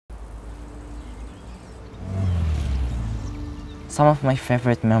Some of my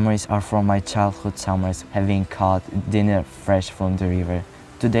favorite memories are from my childhood summers, having caught dinner fresh from the river.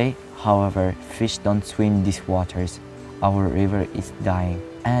 Today, however, fish don't swim in these waters. Our river is dying.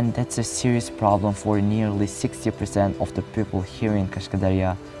 And that's a serious problem for nearly 60% of the people here in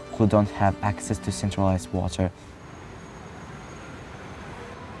Kashkadarya who don't have access to centralized water.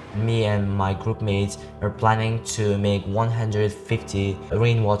 Me and my group mates are planning to make 150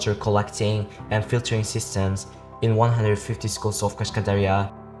 rainwater collecting and filtering systems in 150 schools of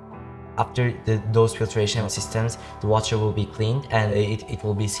Kashkadarya. After those filtration systems, the water will be cleaned and it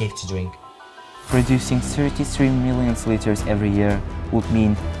will be safe to drink. Producing 33 million liters every year would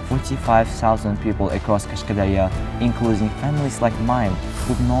mean 45,000 people across Kashkadarya, including families like mine,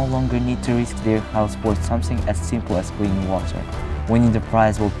 would no longer need to risk their health for something as simple as clean water. Winning the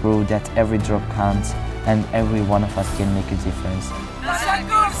prize will prove that every drop counts and every one of us can make a difference.